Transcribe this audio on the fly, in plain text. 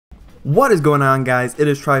What is going on, guys? It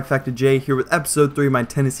is Trifecta J here with episode 3 of my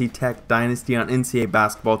Tennessee Tech Dynasty on NCAA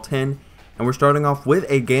Basketball 10, and we're starting off with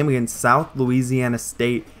a game against South Louisiana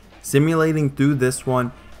State, simulating through this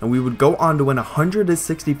one, and we would go on to win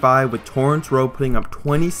 100-65 with Torrance Rowe putting up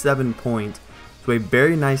 27 points. So a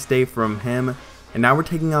very nice day from him, and now we're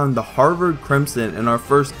taking on the Harvard Crimson in our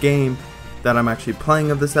first game that I'm actually playing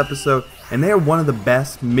of this episode, and they are one of the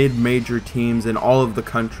best mid-major teams in all of the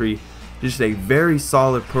country. Just a very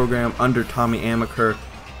solid program under Tommy Amaker.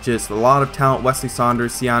 Just a lot of talent. Wesley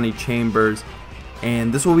Saunders, Siani Chambers.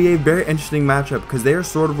 And this will be a very interesting matchup because they are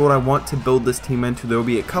sort of what I want to build this team into. There will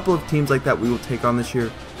be a couple of teams like that we will take on this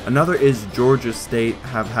year. Another is Georgia State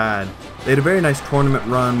have had. They had a very nice tournament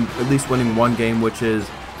run, at least winning one game, which is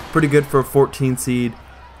pretty good for a 14 seed.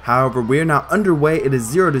 However, we are now underway. It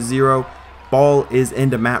is 0-0. Ball is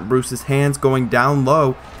into Matt Bruce's hands, going down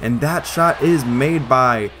low. And that shot is made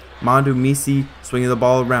by Mondu Misi, swinging the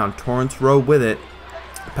ball around. Torrance Rowe with it.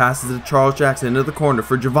 Passes it to Charles Jackson into the corner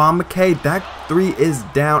for Javon McKay. That three is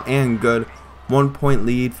down and good. 1 point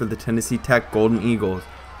lead for the Tennessee Tech Golden Eagles.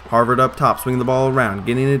 Harvard up top, swinging the ball around,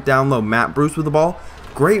 getting it down low. Matt Bruce with the ball.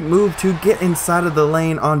 Great move to get inside of the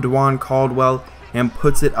lane on Dewan Caldwell and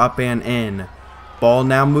puts it up and in. Ball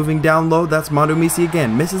now moving down low. That's Mondu Misi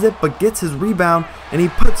again. Misses it but gets his rebound and he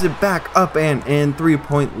puts it back up and in. 3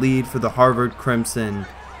 point lead for the Harvard Crimson.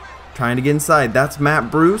 Trying to get inside, that's Matt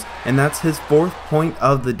Bruce, and that's his 4th point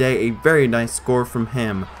of the day. A very nice score from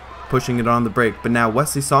him, pushing it on the break. But now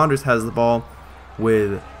Wesley Saunders has the ball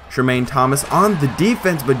with Tremaine Thomas on the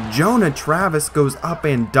defense, but Jonah Travis goes up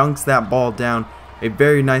and dunks that ball down. A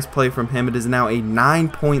very nice play from him. It is now a 9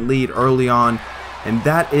 point lead early on, and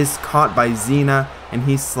that is caught by Zena, and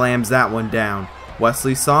he slams that one down.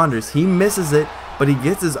 Wesley Saunders, he misses it, but he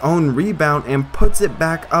gets his own rebound and puts it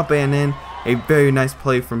back up and in. A very nice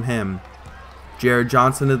play from him. Jared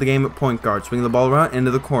Johnson of the game at point guard, swinging the ball around into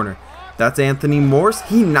the corner. That's Anthony Morse.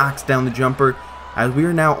 He knocks down the jumper as we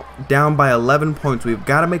are now down by 11 points. We've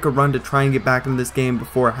got to make a run to try and get back into this game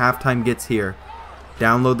before halftime gets here.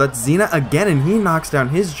 Down low, that's Zena again, and he knocks down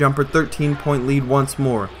his jumper. 13 point lead once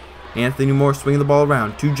more. Anthony Morse swinging the ball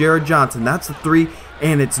around to Jared Johnson. That's a 3,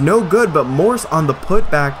 and it's no good, but Morse on the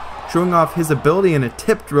putback, showing off his ability in a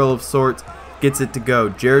tip drill of sorts. Gets it to go.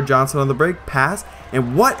 Jared Johnson on the break, pass,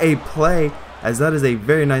 and what a play, as that is a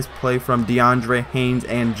very nice play from DeAndre Haynes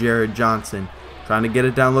and Jared Johnson. Trying to get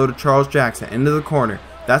it down low to Charles Jackson, into the corner.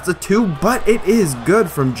 That's a 2, but it is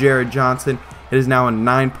good from Jared Johnson. It is now a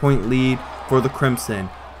 9 point lead for the Crimson.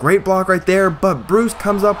 Great block right there, but Bruce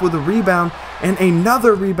comes up with a rebound, and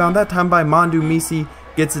another rebound, that time by Mondu Misi,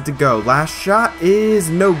 gets it to go. Last shot is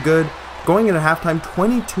no good. Going into halftime,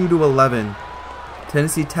 22-11.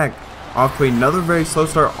 Tennessee Tech off to another very slow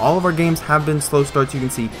start. All of our games have been slow starts. You can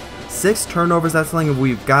see 6 turnovers. That's something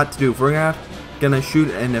we've got to do. If we're gonna shoot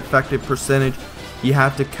an effective percentage, you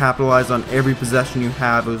have to capitalize on every possession you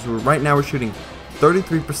have. Right now we're shooting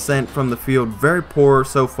 33% from the field. Very poor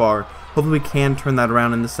so far. Hopefully we can turn that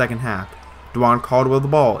around in the second half. Dewan Caldwell the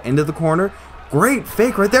ball into the corner. Great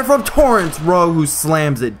fake right there from Torrance Rowe, who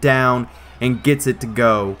slams it down and gets it to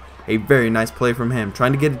go. A very nice play from him.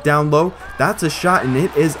 Trying to get it down low. That's a shot, and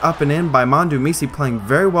it is up and in by Mondu Misi, playing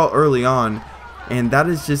very well early on. And that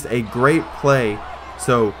is just a great play.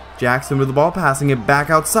 So Jackson with the ball, passing it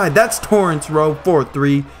back outside. That's Torrance Rowe for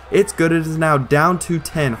 3. It's good. It is now down to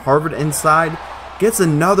 10. Harvard inside. Gets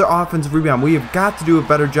another offensive rebound. We have got to do a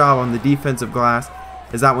better job on the defensive glass,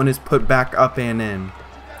 as that one is put back up and in.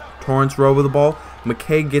 Torrance Rowe with the ball.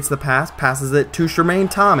 McKay gets the pass, passes it to Tremaine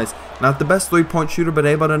Thomas. Not the best 3-point shooter, but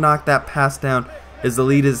able to knock that pass down, as the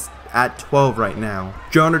lead is at 12 right now.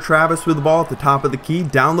 Jonah Travis with the ball at the top of the key.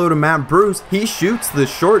 Down low to Matt Bruce. He shoots the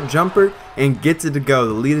short jumper and gets it to go.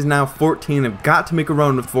 The lead is now 14. Have got to make a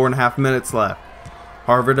run with 4.5 minutes left.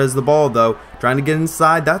 Harvard has the ball though, trying to get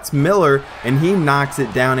inside. That's Miller, and he knocks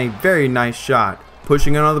it down. A very nice shot.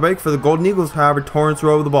 Pushing it on the break for the Golden Eagles, however, Torrance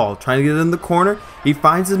Rowe with the ball. Trying to get it in the corner. He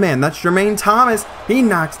finds his man. That's Jermaine Thomas. He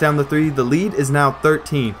knocks down the 3. The lead is now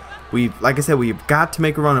 13. Like I said, we've got to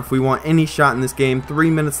make a run if we want any shot in this game. 3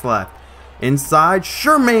 minutes left. Inside,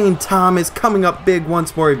 Jermaine Thomas coming up big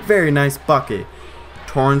once more. A very nice bucket.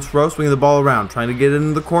 Torrance Rowe swinging the ball around, trying to get it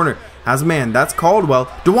in the corner. Has a man. That's Caldwell.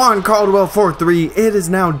 Dewan Caldwell for 3. It is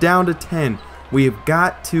now down to 10. We have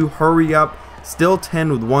got to hurry up. Still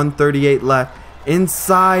 10 with 1:38 left.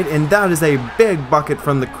 Inside, and that is a big bucket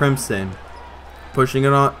from the Crimson. Pushing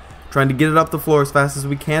it on, trying to get it up the floor as fast as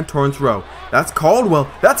we can. Torrance Rowe. That's Caldwell.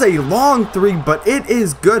 That's a long 3, but it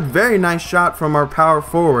is good. Very nice shot from our power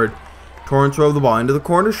forward. Torrance Rowe the ball into the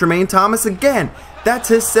corner. Tremaine Thomas again. That's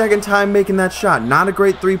his 2nd time making that shot. Not a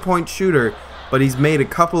great 3-point shooter, but he's made a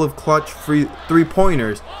couple of clutch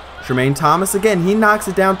three-pointers. Jermaine Thomas again, he knocks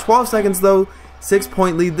it down. 12 seconds though,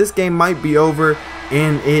 6-point lead. This game might be over,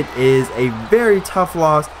 and it is a very tough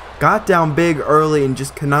loss. Got down big early and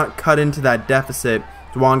just could not cut into that deficit.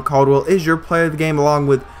 Juwan Caldwell is your player of the game, along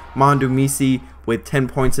with Mondu Misi with 10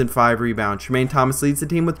 points and 5 rebounds. Jermaine Thomas leads the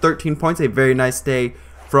team with 13 points. A very nice day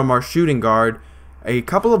from our shooting guard. A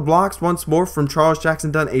couple of blocks once more from Charles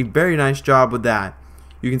Jackson. Done a very nice job with that.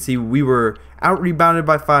 You can see we were out-rebounded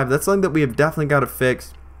by 5. That's something that we have definitely got to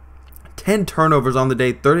fix. 10 turnovers on the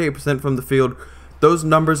day, 38% from the field. Those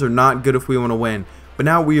numbers are not good if we want to win. But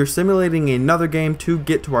now we are simulating another game to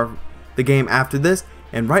get to the game after this.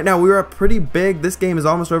 And right now we are up pretty big. This game is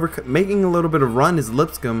almost over. Making a little bit of run is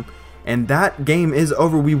Lipscomb. And that game is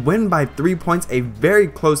over. We win by 3 points. A very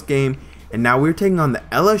close game. And now we're taking on the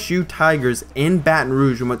LSU Tigers in Baton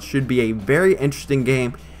Rouge, in what should be a very interesting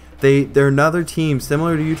game. They're another team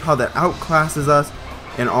similar to Utah that outclasses us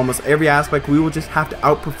in almost every aspect. We will just have to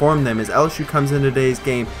outperform them as LSU comes in today's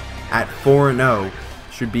game at 4-0.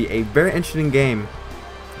 Should be a very interesting game.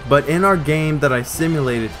 But in our game that I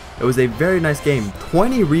simulated, it was a very nice game.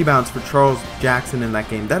 20 rebounds for Charles Jackson in that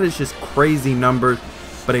game. That is just crazy numbers,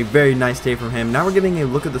 but a very nice day from him. Now we're getting a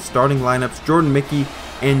look at the starting lineups. Jordan Mickey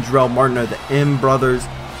and Jarrell Martin are the M brothers.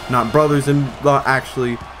 Not brothers in law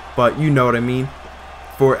actually, but you know what I mean.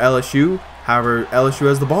 For LSU, however, LSU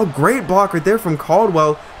has the ball. Great block right there from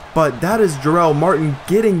Caldwell, but that is Jarrell Martin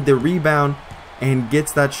getting the rebound and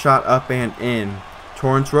gets that shot up and in.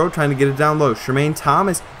 Torrance Rowe trying to get it down low. Jermaine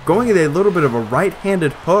Thomas going with a little bit of a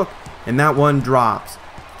right-handed hook, and that one drops.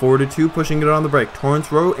 4-2, pushing it on the break.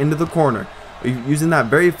 Torrance Rowe into the corner, using that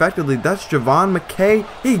very effectively. That's Javon McKay.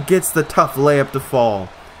 He gets the tough layup to fall.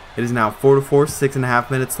 It is now 4-4,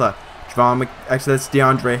 6.5 minutes left. Actually, that's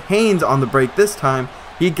DeAndre Haynes on the break this time.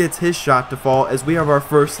 He gets his shot to fall as we have our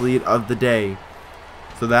first lead of the day.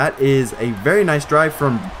 So that is a very nice drive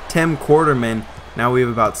from Tim Quarterman. Now we have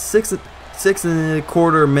about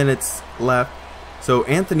 6.25 minutes left. So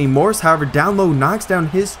Anthony Morris, however, down low, knocks down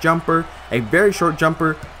his jumper. A very short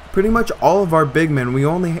jumper. Pretty much all of our big men, we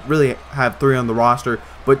only really have 3 on the roster,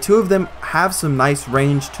 but 2 of them have some nice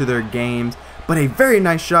range to their games. But a very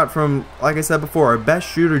nice shot from, like I said before, our best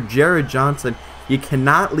shooter, Jared Johnson. You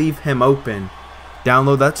cannot leave him open. Down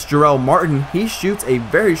low, that's Jarrell Martin. He shoots a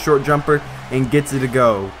very short jumper and gets it to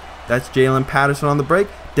go. That's Jalen Patterson on the break.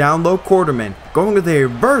 Down low, Quarterman going with a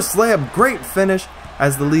reverse layup. Great finish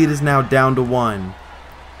as the lead is now down to 1.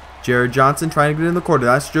 Jared Johnson trying to get in the quarter.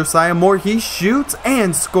 That's Josiah Moore. He shoots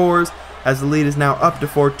and scores as the lead is now up to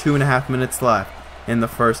 4. 2.5 minutes left in the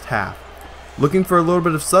first half. Looking for a little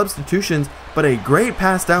bit of substitutions, but a great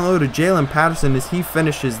pass down low to Jalen Patterson as he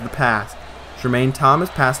finishes the pass. Jermaine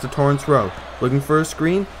Thomas pass to Torrance Rowe. Looking for a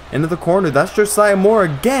screen into the corner. That's Josiah Moore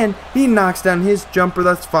again. He knocks down his jumper.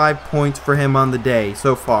 That's 5 points for him on the day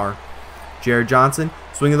so far. Jared Johnson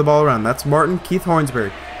swinging the ball around. That's Martin Keith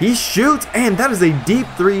Hornsberry. He shoots, and that is a deep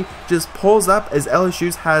 3. Just pulls up as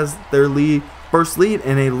LSU has their first lead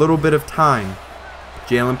in a little bit of time.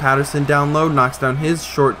 Jalen Patterson down low knocks down his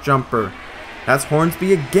short jumper. That's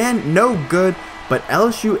Hornsby again. No good, but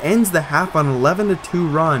LSU ends the half on an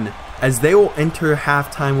 11-2 run as they will enter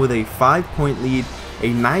halftime with a 5-point lead.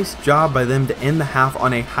 A nice job by them to end the half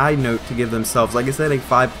on a high note to give themselves, like I said, a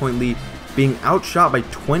 5-point lead, being outshot by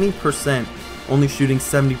 20%, only shooting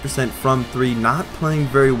 70% from 3, not playing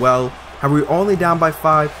very well. However, we're only down by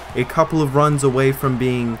 5, a couple of runs away from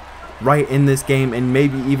being right in this game and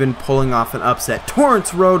maybe even pulling off an upset.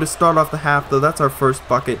 Torrance Rowe to start off the half, though. That's our first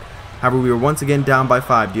bucket. However, we were once again down by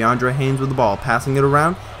 5. DeAndre Haynes with the ball, passing it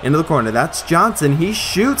around into the corner. That's Johnson. He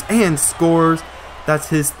shoots and scores. That's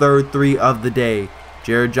his 3rd 3 of the day.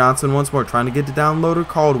 Jared Johnson once more trying to get it down low to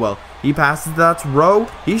Caldwell. He passes. That's Rowe.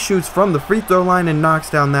 He shoots from the free throw line and knocks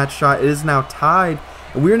down that shot. It is now tied,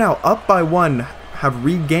 and we are now up by 1. Have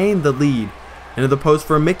regained the lead. Into the post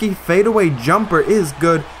for Mickey. Fadeaway jumper is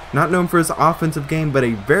good. Not known for his offensive game, but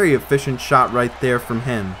a very efficient shot right there from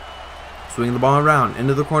him. Swinging the ball around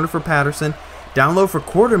into the corner for Patterson. Down low for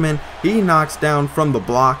Quarterman. He knocks down from the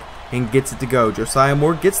block and gets it to go. Josiah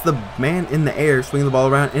Moore gets the man in the air, swinging the ball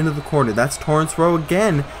around into the corner. That's Torrance Rowe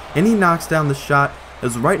again, and he knocks down the shot.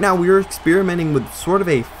 As right now we are experimenting with sort of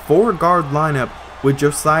a 4-guard lineup with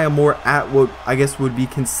Josiah Moore at what I guess would be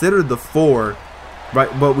considered the 4. Right,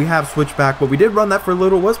 but we have switched back. But we did run that for a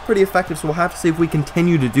little. Was pretty effective, so we'll have to see if we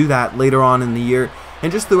continue to do that later on in the year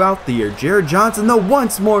and just throughout the year. Jared Johnson, though,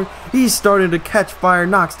 once more, he's starting to catch fire,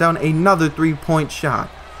 knocks down another 3-point shot.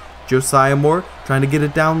 Josiah Moore trying to get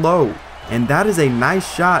it down low, and that is a nice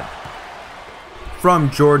shot from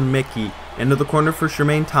Jordan Mickey. Into the corner for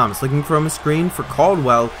Jermaine Thomas, looking from a screen for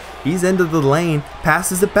Caldwell. He's into the lane,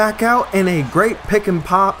 passes it back out, and a great pick and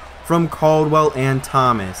pop from Caldwell and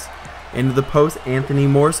Thomas. Into the post, Anthony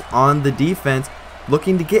Morse on the defense,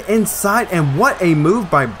 looking to get inside, and what a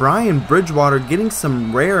move by Brian Bridgewater, getting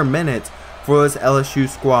some rare minutes for this LSU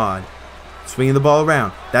squad. Swinging the ball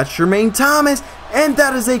around, that's Jermaine Thomas, and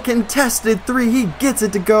that is a contested 3. He gets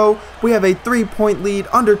it to go. We have a 3-point lead,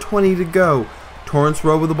 under 20 to go. Torrance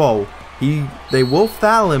Rowe with the ball. They will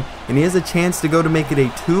foul him, and he has a chance to go to make it a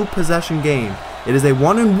 2-possession game. It is a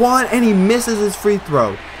 1-and-1, and he misses his free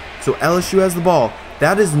throw. So LSU has the ball.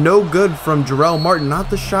 That is no good from Jarrell Martin, not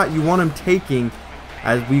the shot you want him taking.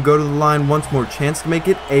 As we go to the line once more, chance to make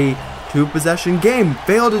it a 2-possession game.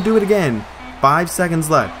 Fail to do it again. 5 seconds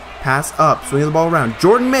left. Pass up, swinging the ball around.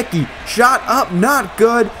 Jordan Mickey, shot up, not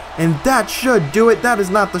good, and that should do it. That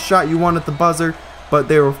is not the shot you want at the buzzer, but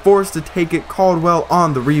they were forced to take it. Caldwell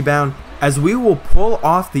on the rebound. As we will pull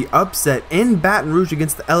off the upset in Baton Rouge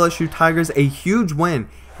against the LSU Tigers, a huge win.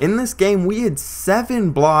 In this game, we had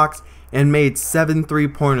 7 blocks and made 7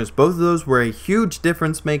 3-pointers. Both of those were a huge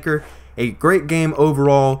difference maker. A great game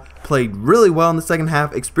overall. Played really well in the second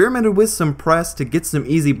half. Experimented with some press to get some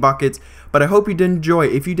easy buckets. But I hope you did enjoy.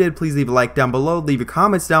 If you did, please leave a like down below. Leave your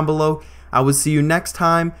comments down below. I will see you next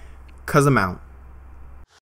time, 'cause I'm out.